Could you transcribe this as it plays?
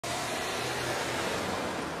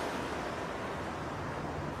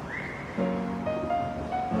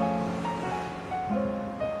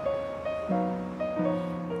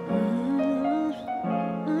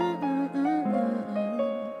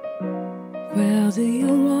Where do you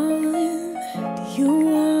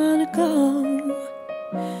wanna go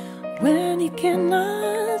when you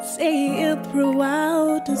cannot see it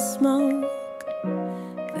throughout the smoke?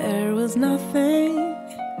 There was nothing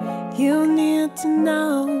you need to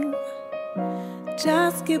know.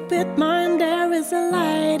 Just keep in mind there is a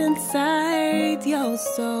light inside your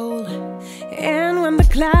soul. And when the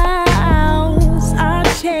clouds are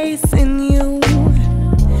chasing you,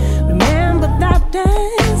 remember that the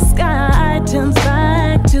sky turns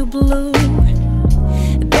back to blue.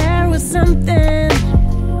 There is something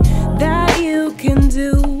that you can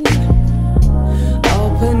do.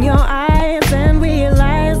 Open your eyes and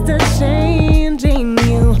realize the change in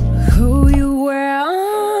you. Who you were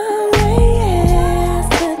only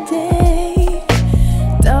yesterday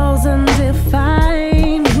doesn't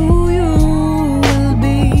define who you will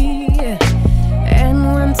be. And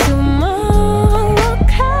when tomorrow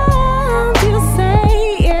comes, you say,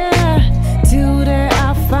 yeah, today I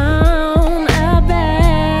found a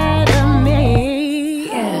better me.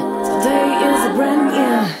 Yeah, today is a brand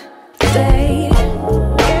new day.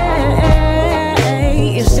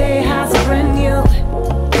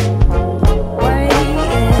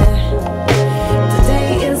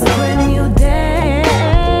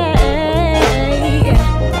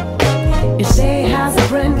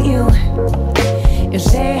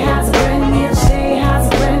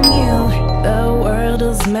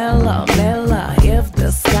 Mellow, mellow. If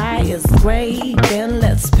the sky is gray, then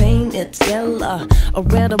let's paint it yellow, or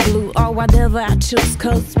red or blue, or whatever I choose.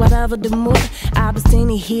 Cause whatever the mood, I'll be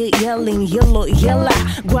standing here yelling yellow, yellow.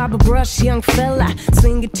 Grab a brush, young fella,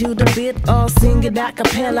 swing it to the beat or sing it a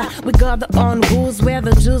cappella. We got the own rules, where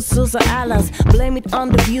the juices are allies. Blame it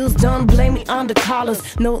on the views, don't blame it on the colors.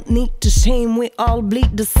 No need to shame, we all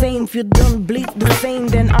bleed the same. If you don't bleed the same,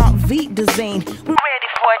 then I'll be the same.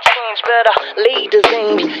 Change, better lead the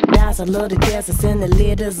game. That's a lot of guesses in the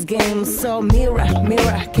leaders game. So mirror,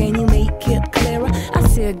 mirror, can you make it clearer? I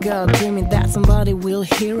see a girl dreaming that somebody will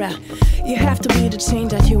hear her. You have to be the change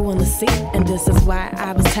that you wanna see, and this is why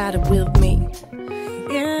I was tired with me.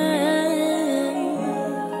 Yeah,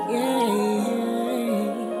 yeah.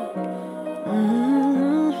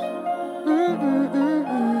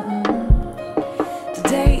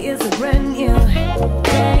 Today is a brand new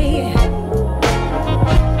day.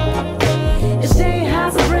 Today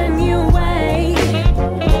has a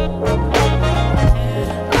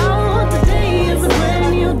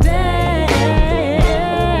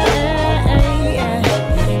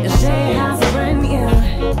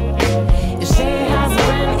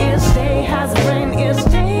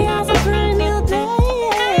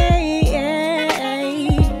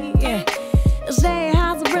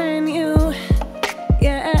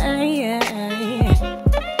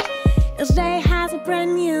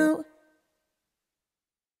brand new